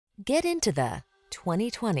Get into the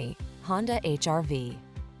 2020 Honda HR-V.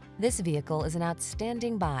 This vehicle is an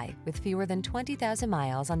outstanding buy with fewer than 20,000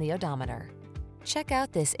 miles on the odometer. Check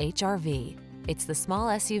out this HR-V. It's the small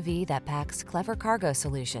SUV that packs clever cargo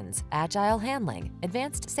solutions, agile handling,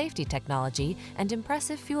 advanced safety technology, and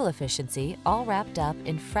impressive fuel efficiency, all wrapped up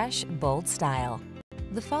in fresh, bold style.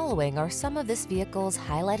 The following are some of this vehicle's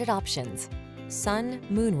highlighted options: sun,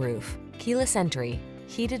 moonroof, keyless entry,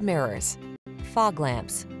 heated mirrors, fog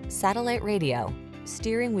lamps, satellite radio,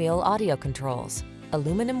 steering wheel audio controls,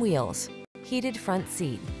 aluminum wheels, heated front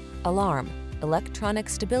seat, alarm, electronic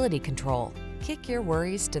stability control. Kick your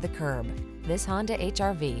worries to the curb. This Honda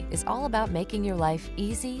HR-V is all about making your life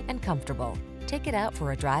easy and comfortable. Take it out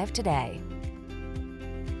for a drive today.